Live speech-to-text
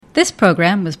This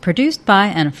program was produced by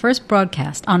and first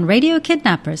broadcast on Radio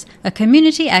Kidnappers, a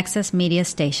community access media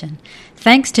station.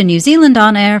 Thanks to New Zealand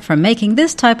On Air for making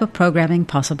this type of programming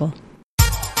possible.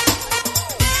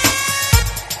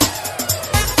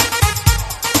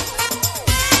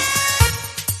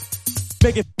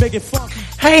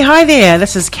 Hey, hi there,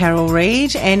 this is Carol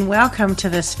Reid and welcome to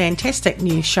this fantastic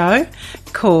new show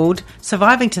called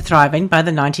Surviving to Thriving by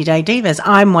the 90-Day Divas.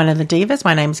 I'm one of the divas,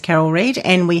 my name's Carol Reid,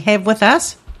 and we have with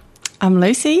us... I'm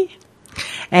Lucy.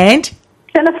 And...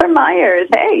 Jennifer Myers,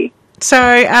 hey.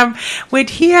 So we're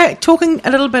here talking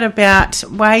a little bit about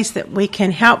ways that we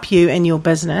can help you in your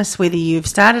business, whether you've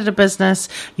started a business,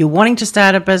 you're wanting to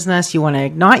start a business, you want to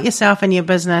ignite yourself in your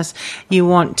business, you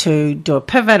want to do a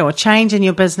pivot or change in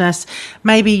your business.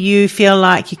 Maybe you feel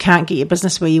like you can't get your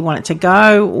business where you want it to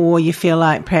go, or you feel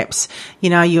like perhaps, you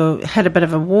hit a bit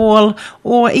of a wall,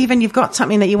 or even you've got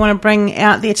something that you want to bring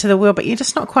out there to the world, but you're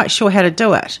just not quite sure how to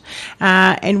do it.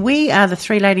 And we are the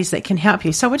three ladies that can help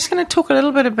you. So we're just going to talk a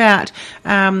little bit about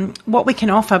what we can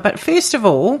offer. But first of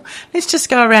all, let's just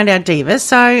go around our divas.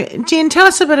 So, Jen, tell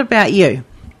us a bit about you.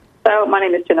 So, my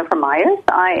name is Jennifer Myers.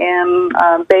 I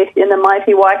am based in the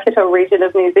mighty Waikato region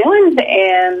of New Zealand,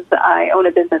 and I own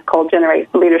a business called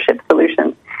Generate Leadership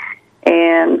Solutions.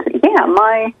 And,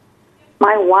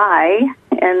 my why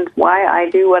and why I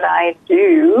do what I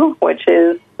do, which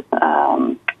is,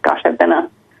 I've been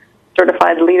a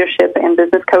certified leadership and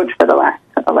business coach for the last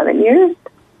 11 years.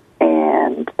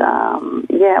 And,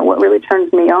 what really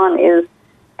turns me on is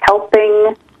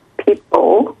helping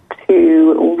people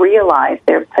to realize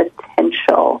their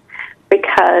potential,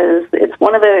 because it's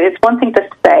one thing to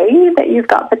say that you've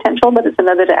got potential, but it's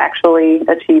another to actually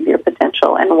achieve your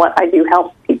potential. And what I do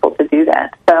helps people to do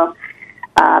that. So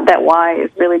that why is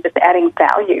really just adding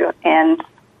value and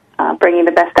bringing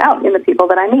the best out in the people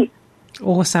that I meet.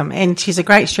 Awesome. And she's a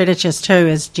great strategist too,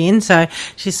 is Jen. So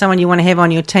she's someone you want to have on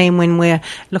your team when we're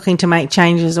looking to make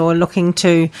changes or looking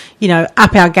to,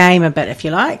 up our game a bit, if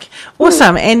you like.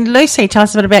 Awesome. And Lucy, tell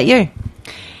us a bit about you.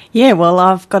 Yeah, well,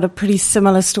 I've got a pretty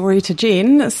similar story to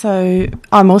Jen. So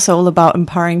I'm also all about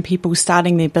empowering people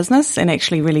starting their business and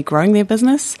actually really growing their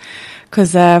business.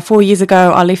 Because 4 years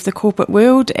ago, I left the corporate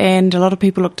world and a lot of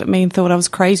people looked at me and thought I was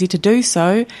crazy to do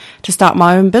so, to start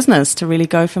my own business, to really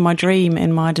go for my dream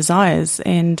and my desires.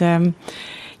 And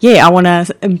I want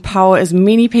to empower as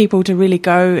many people to really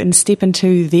go and step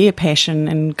into their passion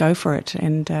and go for it.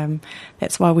 And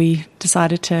that's why we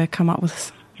decided to come up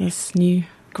with this new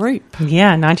group.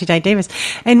 Yeah, 90-Day Divas.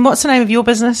 And what's the name of your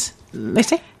business,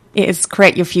 Lucy? It's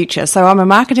Create Your Future. So I'm a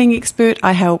marketing expert.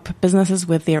 I help businesses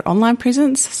with their online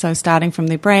presence, so starting from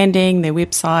their branding, their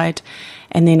website,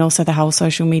 and then also the whole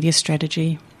social media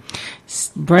strategy.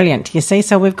 Brilliant. You see,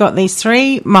 so we've got these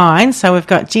three minds. So we've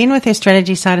got Jen with her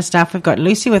strategy side of stuff. We've got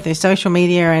Lucy with her social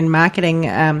media and marketing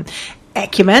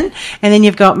acumen, and then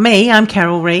you've got me. I'm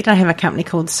Carol Reid. I have a company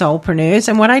called Soulpreneurs,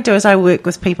 and what I do is I work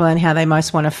with people and how they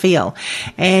most want to feel.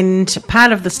 And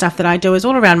part of the stuff that I do is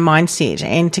all around mindset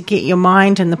and to get your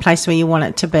mind in the place where you want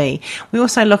it to be. We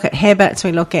also look at habits.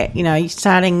 We look at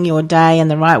starting your day in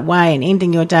the right way and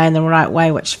ending your day in the right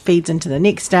way, which feeds into the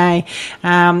next day,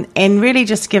 and really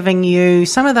just giving you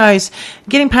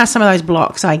getting past some of those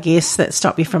blocks, I guess, that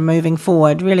stop you from moving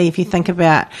forward. Really, if you think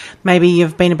about maybe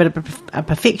you've been a bit of a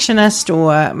perfectionist,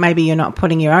 or maybe you're not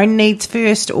putting your own needs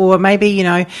first, or maybe,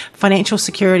 financial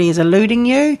security is eluding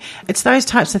you. It's those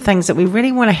types of things that we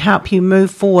really want to help you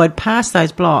move forward past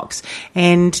those blocks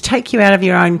and take you out of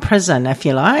your own prison, if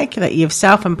you like, that you've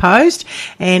self-imposed,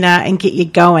 and get you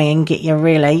going and get you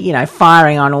really,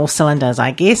 firing on all cylinders,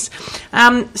 I guess.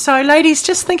 So ladies,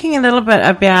 just thinking a little bit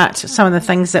about some of the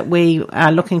things that we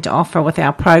are looking to offer with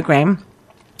our program.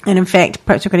 And in fact,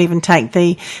 perhaps we could even take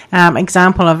the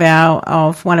example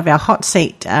of one of our hot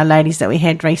seat ladies that we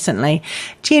had recently.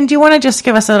 Jen, do you want to just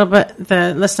give us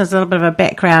the listeners a little bit of a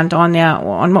background on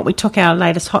what we took our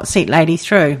latest hot seat lady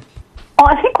through? Well,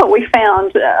 I think what we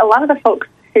found, a lot of the folks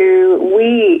who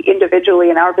we individually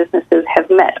in our businesses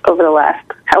have met over the last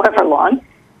however long,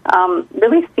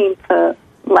 really seem to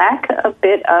lack a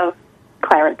bit of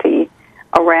clarity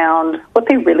around what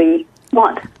they really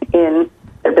want in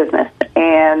their business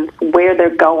and where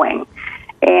they're going.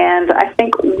 And I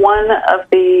think one of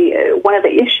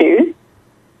the issues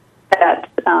that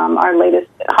our latest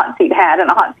hot seat had,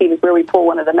 and a hot seat is where we pull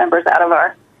one of the members out of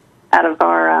our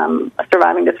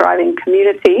Surviving to Thriving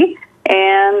community,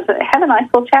 and have a nice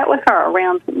little chat with her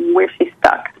around where she's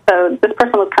stuck. So this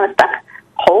person was kind of stuck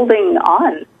holding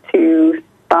on to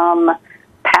some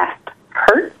past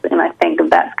hurts, and I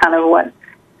think that's kind of what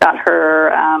got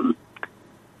her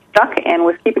stuck and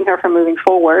was keeping her from moving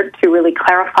forward to really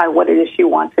clarify what it is she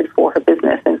wanted for her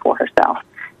business and for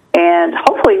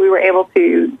able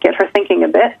to get her thinking a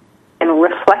bit and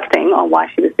reflecting on why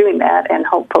she was doing that, and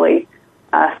hopefully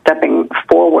stepping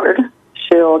forward,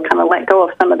 she'll kind of let go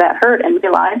of some of that hurt and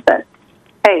realize that,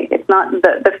 hey, it's not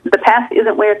the past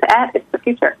isn't where it's at; it's the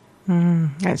future.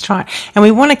 That's right. And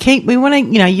we want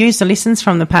to use the lessons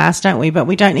from the past, don't we? But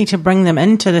we don't need to bring them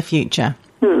into the future.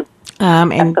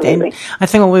 And I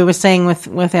think what we were saying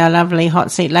with our lovely hot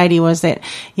seat lady was that,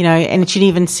 and she'd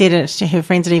even said it, her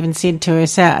friends had even said to her,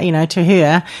 to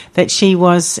her that she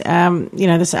was,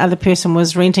 this other person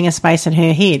was renting a space in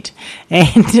her head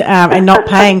and not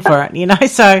paying for it,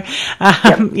 so,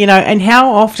 and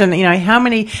how often, how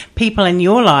many people in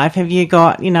your life have you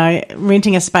got,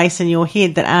 renting a space in your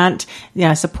head that aren't,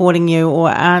 supporting you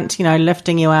or aren't,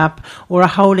 lifting you up or are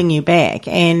holding you back?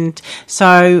 And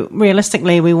so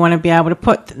realistically, we want to be able to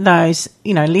put those,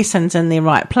 lessons in their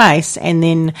right place and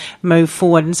then move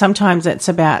forward. And sometimes it's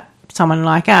about someone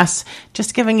like us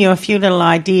just giving you a few little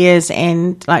ideas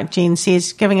and, like Jen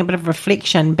says, giving a bit of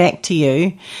reflection back to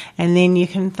you. And then you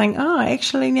can think, oh,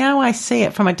 actually, now I see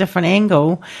it from a different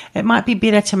angle. It might be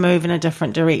better to move in a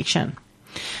different direction.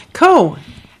 Cool.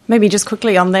 Maybe just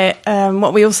quickly on that,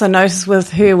 what we also noticed with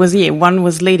her was, one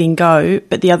was letting go,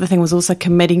 but the other thing was also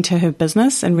committing to her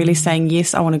business and really saying,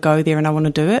 yes, I want to go there and I want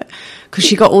to do it. Because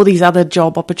she got all these other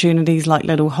job opportunities, like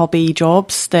little hobby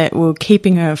jobs that were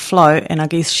keeping her afloat. And I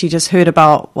guess she just heard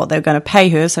about what they were going to pay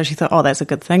her. So she thought, oh, that's a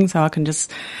good thing. So I can just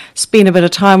spend a bit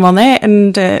of time on that.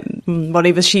 And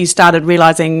whatever, she started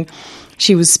realizing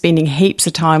she was spending heaps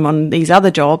of time on these other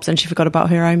jobs and she forgot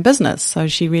about her own business. So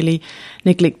she really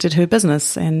neglected her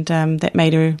business, and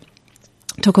that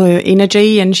took her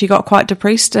energy, and she got quite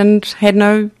depressed and had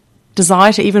no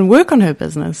desire to even work on her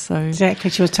business. So exactly,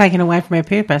 she was taken away from her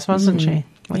purpose, wasn't she?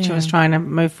 What she was trying to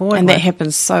move forward and with. That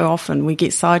happens so often. We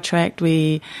get sidetracked.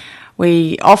 We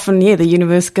often, the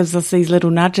universe gives us these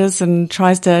little nudges and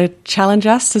tries to challenge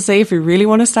us to see if we really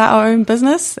want to start our own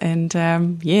business. And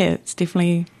it's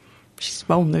definitely,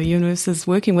 the universe is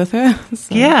working with her.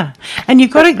 So. Yeah, and you've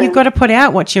got to put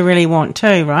out what you really want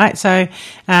too, right? So,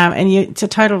 it's a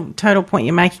total point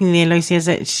you're making there, Lucy, is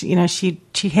that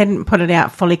she hadn't put it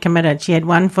out fully committed. She had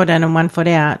one foot in and one foot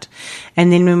out,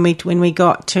 and then when we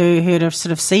got to her to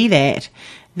sort of see that,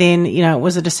 then it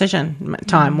was a decision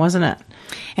time, wasn't it?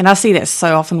 And I see that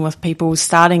so often with people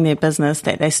starting their business,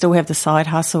 that they still have the side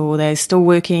hustle, they're still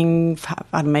working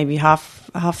maybe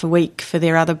half a week for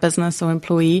their other business or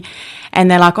employee,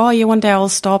 and they're like, oh yeah, one day I'll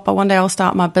stop, or one day I'll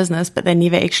start my business, but they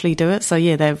never actually do it. So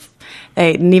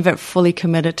they never fully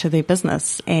committed to their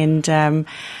business, and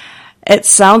it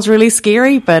sounds really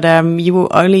scary, but you will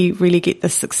only really get the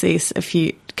success if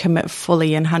you commit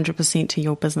fully and 100% to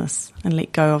your business and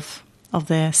let go of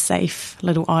the safe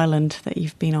little island that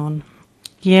you've been on.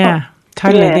 Yeah,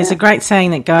 totally. Yeah. There's a great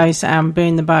saying that goes,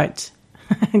 burn the boats.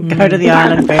 Go to the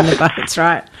island, burn the boats,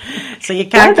 right? So you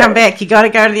can't come back. You got to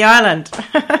go to the island.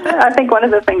 I think one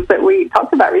of the things that we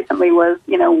talked about recently was,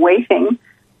 waiting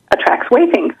attracts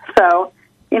waiting. So,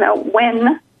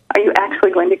 when are you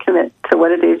actually going to commit to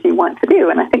what it is you want to do?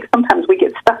 And I think sometimes we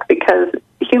get stuck because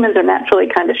humans are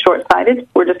naturally kind of short-sighted.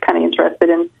 We're just kind of interested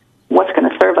in what's going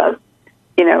to serve us,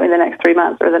 in the next 3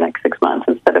 months or the next 6 months,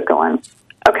 instead of going,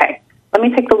 okay, let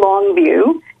me take the long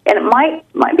view. And it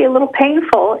might be a little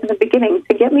painful in the beginning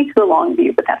to get me to the long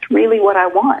view, but that's really what I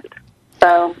want.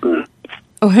 So,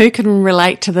 Or who can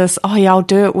relate to this? Oh yeah, I'll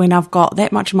do it when I've got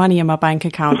that much money in my bank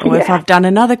account, or if I've done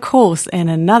another course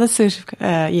and another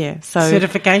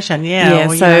certification.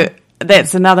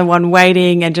 That's another one,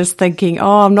 waiting and just thinking,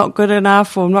 oh, I'm not good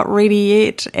enough, or I'm not ready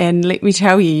yet. And let me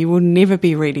tell you will never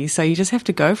be ready. So you just have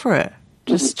to go for it.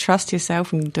 Just trust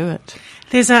yourself and do it.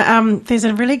 There's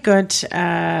a really good,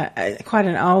 quite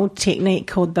an old technique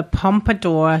called the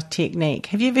Pompadour technique.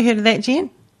 Have you ever heard of that, Jen?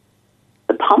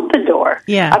 The Pompadour?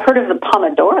 Yeah. I've heard of the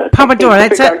Pomodoro. Pomodoro,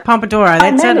 that's it. Pomodoro,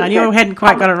 that's it. I knew I hadn't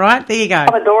quite got it right. There you go.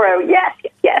 Pomodoro,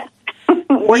 yes.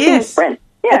 Working in sprint.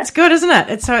 Yeah. It's good, isn't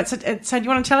it? So do you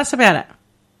want to tell us about it?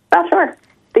 Sure.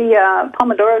 The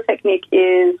Pomodoro technique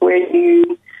is where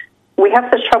we have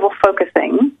such trouble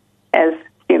focusing as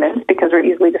humans because we're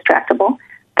easily distractible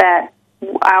that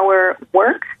our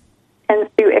work tends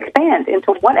to expand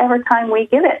into whatever time we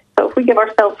give it. So if we give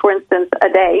ourselves, for instance, a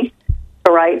day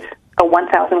to write a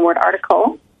 1,000-word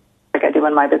article, like I do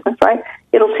in my business, right,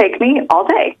 it'll take me all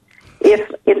day. If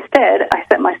instead I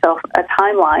set myself a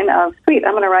timeline of, sweet,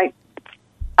 I'm going to write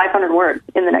 500 words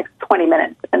in the next 20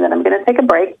 minutes, and then I'm going to take a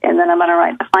break, and then I'm going to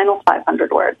write the final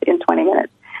 500 words in 20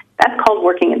 minutes. That's called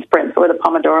working in sprints, or the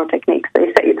Pomodoro technique. So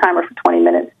you set your timer for 20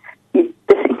 minutes, you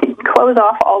close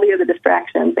off all the other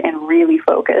distractions and really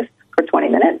focus for 20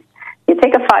 minutes. You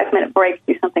take a 5-minute break,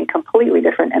 do something something completely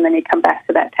different, and then you come back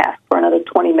to that task for another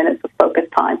 20 minutes of focus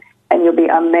time, and you'll be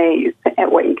amazed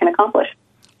at what you can accomplish.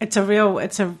 It's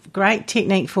a great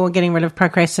technique for getting rid of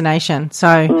procrastination.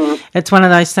 So it's one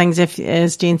of those things, if,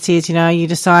 as Jen says, you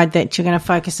decide that you're going to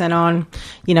focus in on,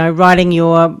 writing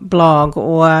your blog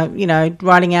or,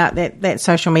 writing out that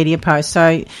social media post.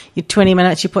 So your 20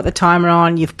 minutes, you put the timer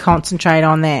on, you concentrate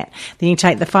on that. Then you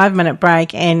take the 5-minute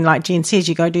break, and like Jen says,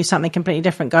 you go do something completely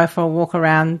different. Go for a walk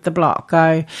around the block.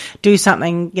 Go do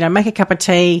something, make a cup of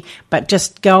tea, but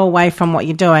just go away from what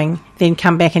you're doing. Then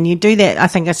come back, and you do that. I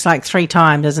think it's like 3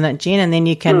 times, isn't it, Jen? And then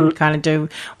you can kind of do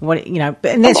what,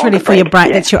 and that's really for your brain.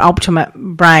 Yeah. That's your ultimate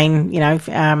brain,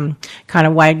 kind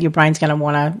of way your brain's going to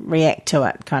want to react to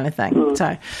it, kind of thing.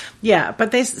 So, yeah, but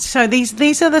these are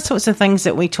the sorts of things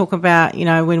that we talk about,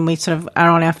 when we sort of are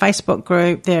on our Facebook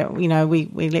group. That we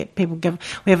let people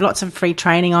we have lots of free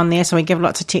training on there, so we give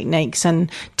lots of techniques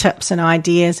and tips and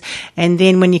ideas. And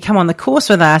then when you come on the course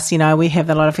with us, we have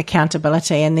a lot of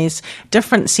accountability, and there's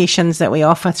different sessions that we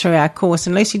offer through our course.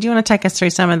 And Lucy, do you want to take us through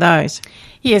some of those?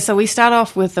 Yeah, so we start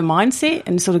off with the mindset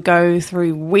and sort of go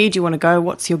through where do you want to go,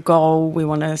 what's your goal. We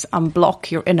want to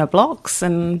unblock your inner blocks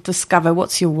and discover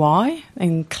what's your why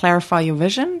and clarify your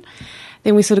vision.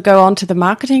 Then we sort of go on to the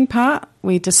marketing part.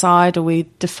 We decide or we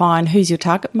define who's your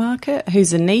target market,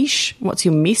 who's the niche, what's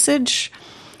your message,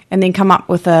 and then come up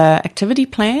with an activity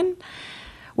plan,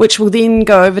 which will then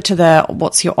go over to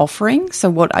what's your offering. So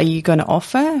what are you going to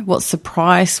offer? What's the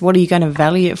price? What are you going to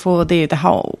value it for? The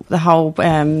whole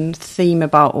theme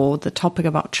about, or the topic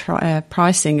about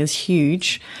pricing is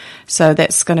huge. So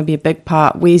that's going to be a big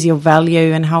part. Where's your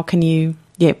value, and how can you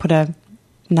put a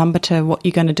number to what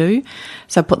you're going to do?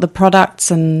 So put the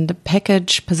products and the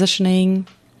package positioning.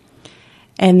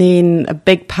 And then a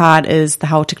big part is the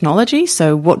whole technology.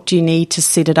 So what do you need to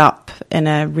set it up in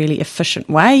a really efficient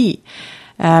way?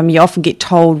 You often get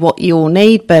told what you all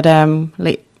need, but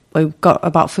we've got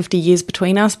about 50 years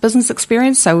between us business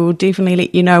experience, so we'll definitely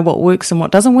let you know what works and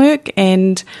what doesn't work,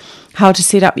 and how to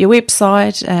set up your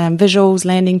website, visuals,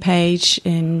 landing page,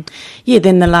 and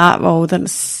then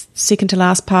the second to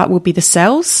last part will be the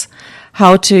sales,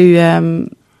 how to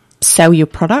sell your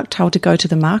product, how to go to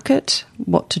the market,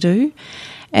 what to do.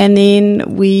 And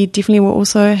then we definitely will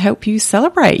also help you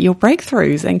celebrate your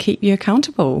breakthroughs and keep you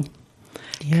accountable.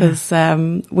 Because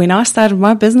when I started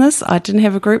my business, I didn't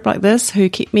have a group like this who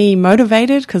kept me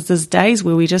motivated, because there's days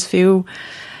where we just feel,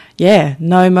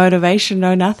 no motivation,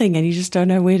 no nothing, and you just don't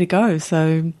know where to go.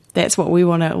 So that's what we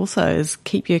want to also is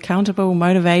keep you accountable,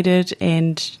 motivated,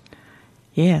 and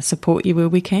support you where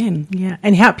we can. Yeah,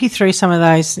 and help you through some of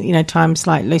those, times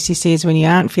like Lucy says when you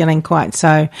aren't feeling quite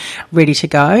so ready to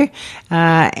go.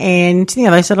 And,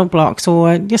 those little blocks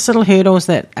or just little hurdles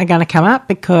that are going to come up,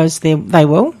 because they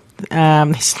will.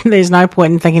 There's no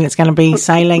point in thinking it's going to be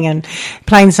sailing and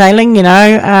plain sailing,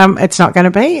 it's not going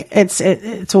to be.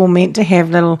 It's all meant to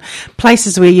have little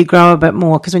places where you grow a bit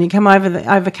more, because when you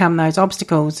overcome those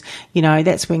obstacles,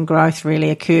 that's when growth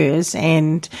really occurs.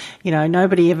 And,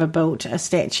 nobody ever built a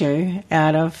statue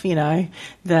out of,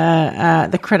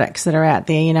 the critics that are out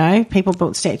there, people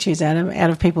built statues out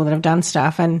of people that have done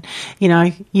stuff. And,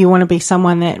 you want to be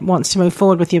someone that wants to move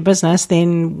forward with your business,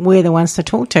 then we're the ones to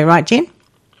talk to, right, Jen?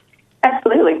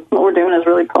 Absolutely. What we're doing is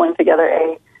really pulling together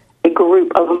a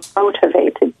group of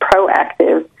motivated,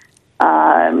 proactive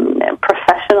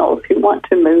professionals who want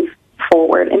to move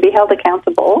forward and be held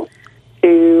accountable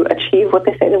to achieve what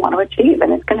they say they want to achieve.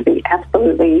 And it's going to be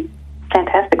absolutely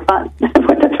fantastic fun.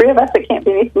 With the three of us, it can't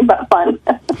be anything but fun.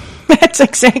 That's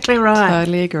exactly right.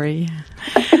 Totally agree.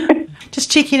 Just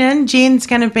checking in, Jen's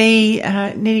going to be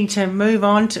needing to move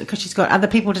on because she's got other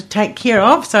people to take care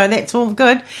of, so that's all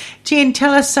good. Jen,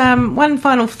 tell us one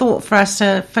final thought for us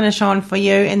to finish on for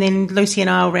you, and then Lucy and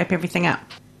I will wrap everything up.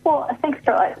 Well, thanks,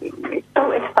 Carla. I'm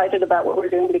so excited about what we're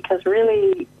doing, because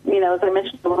really, as I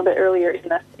mentioned a little bit earlier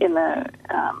in the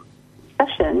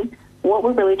session, what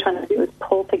we're really trying to do is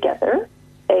pull together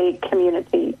a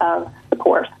community of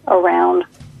support around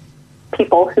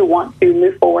people who want to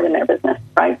move forward in their business,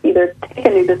 right? Either take a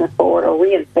new business forward or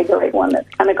reinvigorate one that's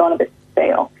kind of gone a bit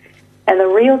stale. And the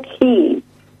real key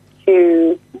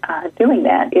to doing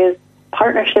that is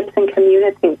partnerships and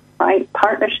community, right?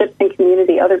 Partnerships and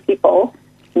community, other people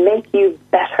make you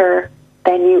better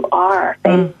than you are.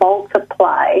 They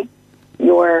multiply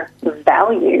your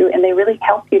value, and they really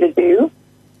help you to do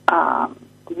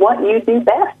what you do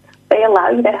best. They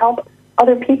allow you to help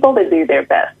other people to do their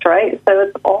best, right? So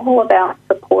it's all about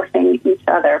supporting each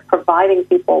other, providing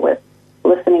people with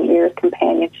listening ears,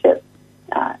 companionship,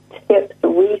 tips,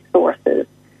 resources,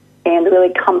 and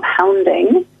really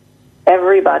compounding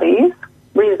everybody's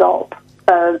results.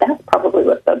 So that's probably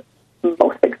what the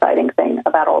most exciting thing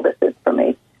about all this is for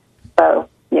me. So,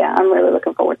 yeah, I'm really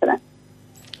looking forward to that.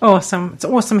 Awesome. It's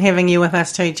awesome having you with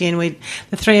us too, Jen.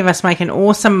 The three of us make an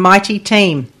awesome, mighty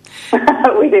team.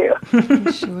 We do.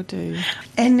 We sure do.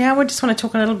 And now we just want to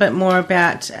talk a little bit more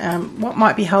about what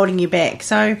might be holding you back.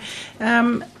 So,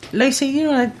 Lucy,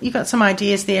 you got some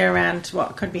ideas there around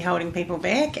what could be holding people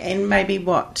back, and maybe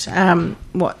what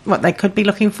they could be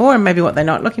looking for, and maybe what they're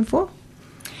not looking for.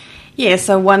 Yeah,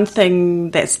 so one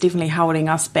thing that's definitely holding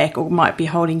us back, or might be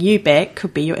holding you back,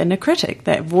 could be your inner critic,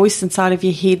 that voice inside of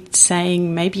your head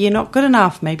saying, maybe you're not good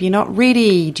enough, maybe you're not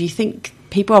ready. Do you think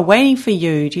people are waiting for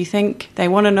you? Do you think they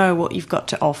want to know what you've got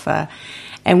to offer?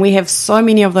 And we have so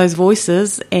many of those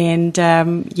voices, and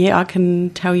I can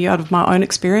tell you out of my own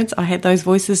experience, I had those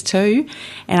voices too,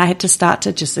 and I had to start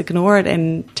to just ignore it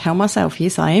and tell myself,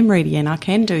 yes, I am ready and I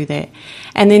can do that.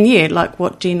 And then, like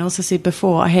what Jen also said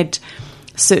before, I had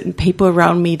certain people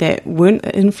around me that weren't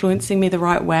influencing me the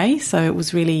right way, so it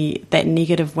was really that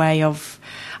negative way of,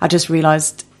 I just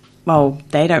realised, well,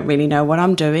 they don't really know what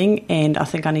I'm doing, and I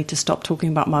think I need to stop talking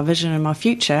about my vision and my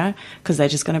future because they're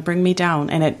just going to bring me down.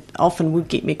 And it often would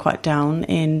get me quite down,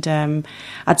 and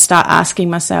I'd start asking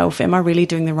myself, am I really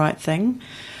doing the right thing?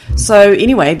 So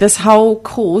anyway, this whole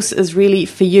course is really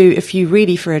for you if you're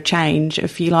ready for a change,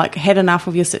 if you had enough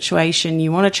of your situation,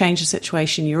 you want to change the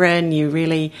situation you're in,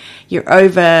 you're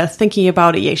over thinking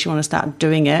about it, you actually want to start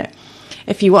doing it.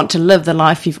 If you want to live the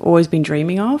life you've always been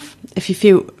dreaming of, if you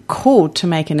feel called to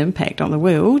make an impact on the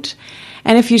world,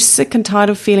 and if you're sick and tired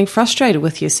of feeling frustrated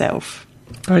with yourself.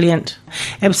 Brilliant.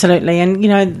 Absolutely. And,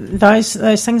 those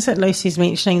things that Lucy's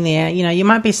mentioning there, you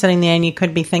might be sitting there and you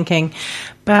could be thinking,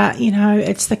 but,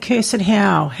 it's the cursed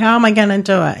how. How am I going to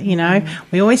do it?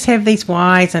 We always have these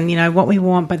whys and, what we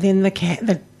want, but then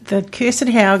the cursed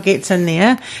how gets in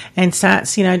there and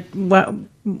starts,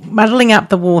 muddling up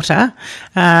the water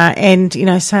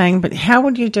and, saying, but how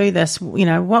would you do this?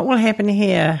 What will happen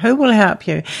here? Who will help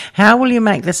you? How will you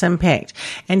make this impact?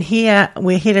 And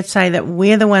we're here to say that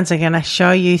we're the ones that are going to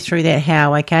show you through that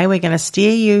how, okay? We're going to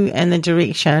steer you in the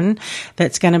direction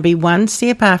that's going to be one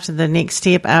step after the next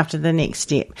step after the next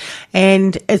step.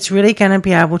 And it's really going to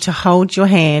be able to hold your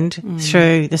hand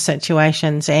through the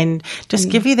situations and just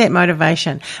give you that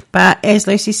motivation. But as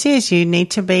Lucy says, you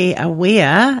need to be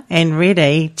aware and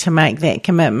ready to make that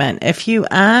commitment. If you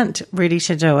aren't ready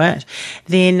to do it,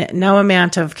 then no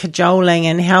amount of cajoling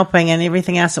and helping and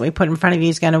everything else that we put in front of you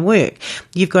is going to work.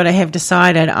 You've got to have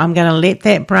decided, I'm going to let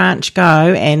that branch go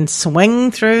and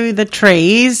swing through the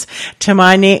trees to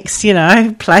my next,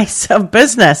 place of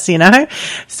business,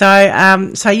 So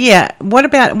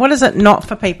what is it not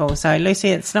for people? So Lucy,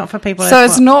 it's not for people. So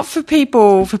it's not for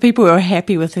people who are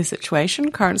happy with their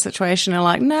current situation, are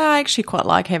like, I actually quite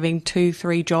like having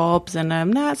 2-3 jobs, and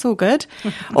it's all good.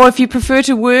 Or if you prefer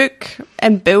to work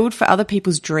and build for other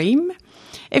people's dream,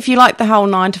 if you like the whole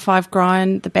 9-to-5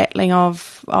 grind, the battling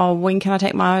of, when can I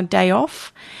take my day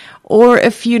off? Or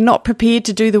if you're not prepared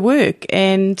to do the work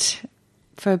and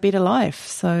for a better life.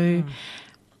 So,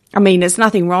 there's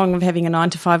nothing wrong with having a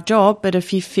 9-to-5 job, but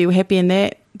if you feel happy in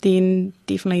that, then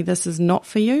definitely this is not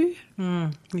for you.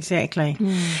 Exactly.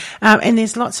 And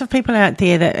there's lots of people out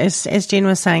there that, as Jen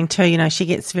was saying too, she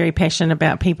gets very passionate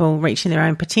about people reaching their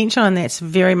own potential, and that's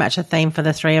very much a theme for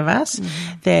the three of us,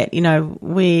 that,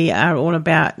 we are all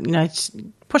about,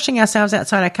 pushing ourselves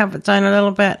outside our comfort zone a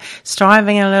little bit,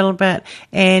 striving a little bit,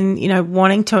 and,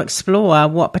 wanting to explore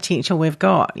what potential we've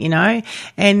got,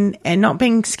 and not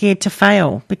being scared to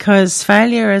fail, because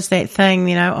failure is that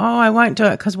thing, I won't do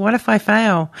it because what if I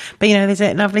fail? But, there's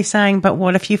that lovely saying, but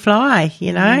what if you fly,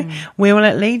 where will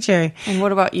it lead you? And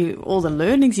what about all the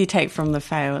learnings you take from the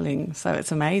failing? So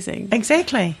it's amazing.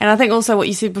 Exactly. And I think also what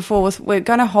you said before was we're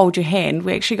going to hold your hand.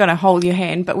 We're actually going to hold your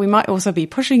hand, but we might also be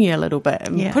pushing you a little bit,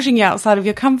 pushing you outside of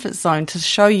your comfort zone to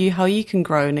show you how you can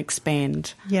grow and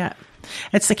expand. Yeah.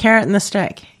 It's the carrot and the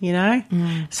stick,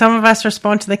 Some of us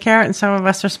respond to the carrot and some of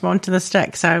us respond to the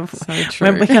stick. So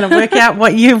we're going to work out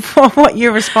what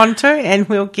you respond to, and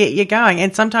we'll get you going.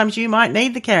 And sometimes you might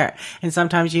need the carrot and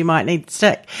sometimes you might need the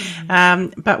stick.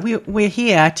 But we're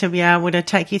here to be able to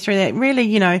take you through that.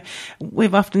 Really,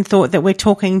 we've often thought that we're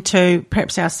talking to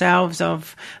perhaps ourselves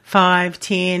of 5,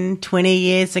 10, 20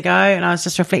 years ago. And I was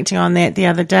just reflecting on that the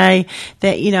other day,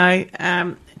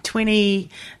 that, 20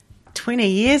 20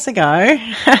 years ago,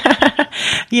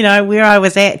 you know, where I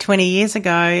was at 20 years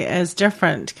ago is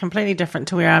different, completely different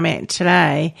to where I'm at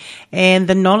today. And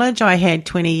the knowledge I had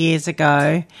 20 years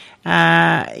ago,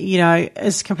 you know,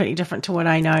 is completely different to what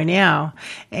I know now.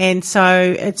 And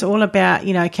so it's all about,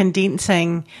 you know,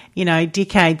 condensing, you know,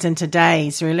 decades into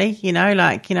days, really, you know,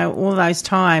 like, you know, all those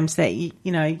times that, you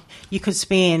know, you could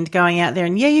spend going out there.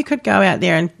 And yeah, you could go out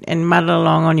there and muddle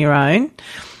along on your own,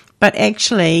 but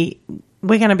actually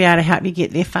we're going to be able to help you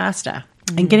get there faster.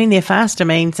 And getting there faster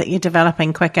means that you're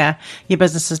developing quicker, your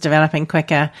business is developing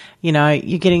quicker, you know,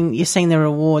 you're seeing the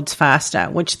rewards faster,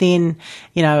 which then,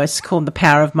 you know, is called the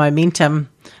power of momentum.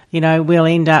 You know, we'll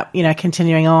end up, you know,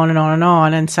 continuing on and on and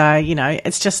on. And so, you know,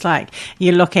 it's just like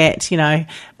you look at, you know,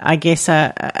 I guess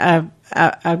a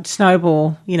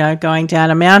snowball, you know, going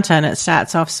down a mountain. It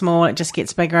starts off small, it just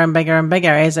gets bigger and bigger and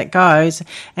bigger as it goes.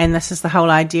 And this is the whole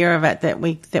idea of it, that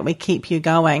we keep you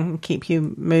going, keep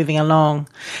you moving along.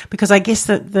 Because I guess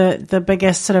that the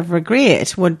biggest sort of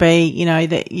regret would be, you know,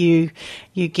 that you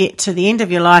get to the end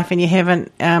of your life and you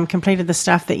haven't completed the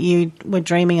stuff that you were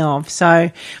dreaming of.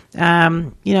 So,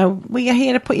 you know, we are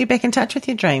here to put you back in touch with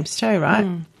your dreams too,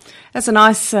 right? That's a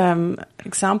nice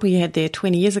example you had there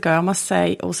 20 years ago. I must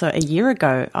say also a year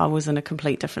ago, I was in a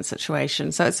complete different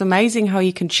situation. So it's amazing how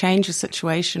you can change a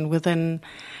situation within,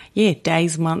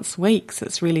 days, months, weeks.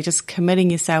 It's really just committing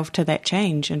yourself to that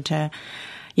change. And to,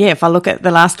 if I look at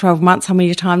the last 12 months, how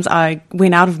many times I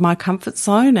went out of my comfort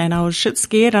zone and I was shit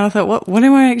scared. And I thought, what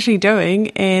am I actually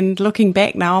doing? And looking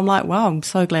back now, I'm like, wow, I'm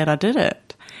so glad I did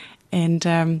it. And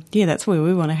that's where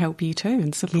we want to help you too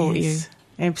and support you.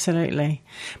 Absolutely,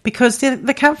 because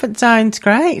the comfort zone's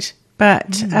great, but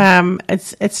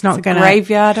it's not going to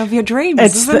graveyard of your dreams,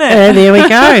 isn't it? There we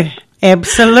go.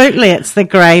 Absolutely, it's the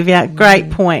graveyard.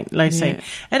 Great point, Lucy. Yeah.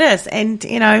 It is, and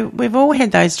you know we've all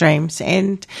had those dreams,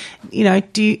 and you know,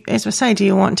 do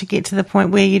you want to get to the point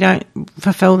where you don't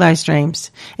fulfil those dreams,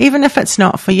 even if it's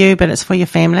not for you, but it's for your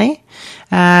family?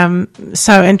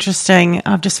 So interesting.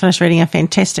 I've just finished reading a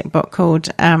fantastic book called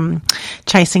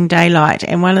Chasing Daylight,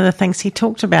 and one of the things he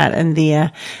talked about in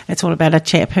there, it's all about a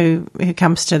chap who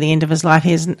comes to the end of his life.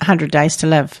 He has 100 days to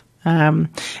live.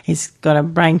 He's got a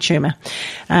brain tumour,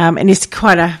 and he's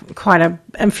quite a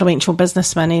influential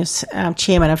businessman. He was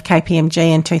chairman of KPMG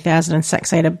in 2006.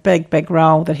 He had a big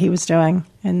role that he was doing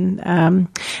in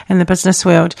the business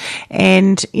world.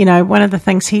 And you know, one of the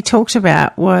things he talked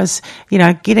about was, you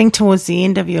know, getting towards the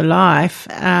end of your life,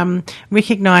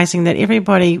 recognizing that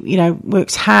everybody, you know,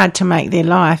 works hard to make their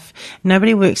life.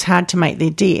 Nobody works hard to make their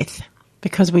death,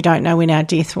 because we don't know when our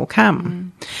death will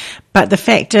come. But the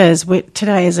fact is,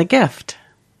 today is a gift.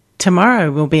 Tomorrow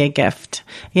will be a gift,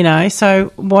 you know.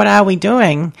 So what are we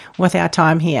doing with our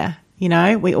time here? You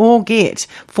know, we all get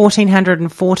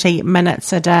 1,440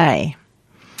 minutes a day.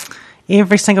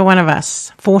 Every single one of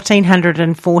us,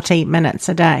 1,440 minutes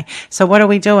a day. So what are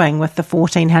we doing with the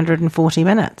 1,440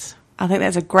 minutes? I think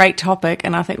that's a great topic,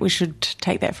 and I think we should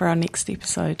take that for our next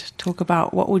episode. Talk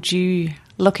about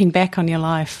looking back on your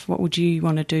life, what would you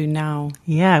want to do now?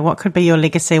 Yeah, what could be your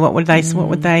legacy? What would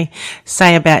they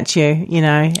say about you? You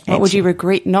know, what would you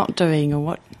regret not doing, or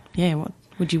what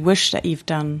would you wish that you've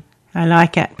done? I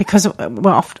like it, because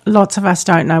lots of us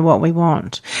don't know what we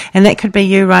want, and that could be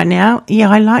you right now. Yeah,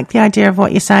 I like the idea of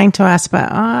what you're saying to us, but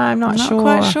I'm not sure.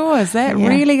 Not quite sure. Is that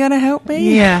really going to help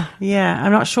me? Yeah.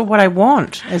 I'm not sure what I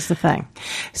want is the thing.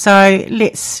 So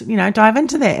let's dive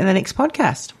into that in the next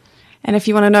podcast. And if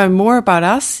you want to know more about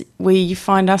us, you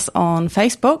find us on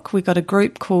Facebook. We've got a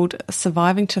group called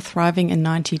Surviving to Thriving in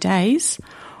 90 Days.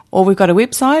 Or we've got a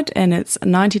website, and it's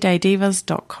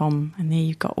 90daydivas.com. And there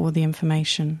you've got all the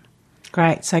information.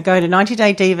 Great. So go to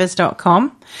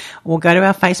 90daydivas.com or go to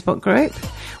our Facebook group.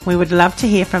 We would love to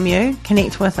hear from you.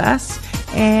 Connect with us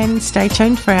and stay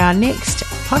tuned for our next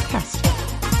podcast.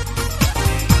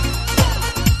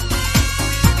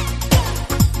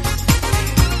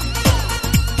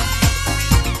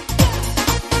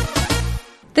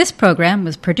 This program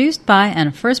was produced by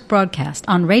and first broadcast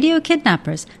on Radio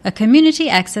Kidnappers, a community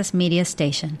access media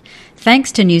station.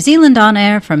 Thanks to New Zealand On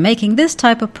Air for making this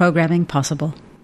type of programming possible.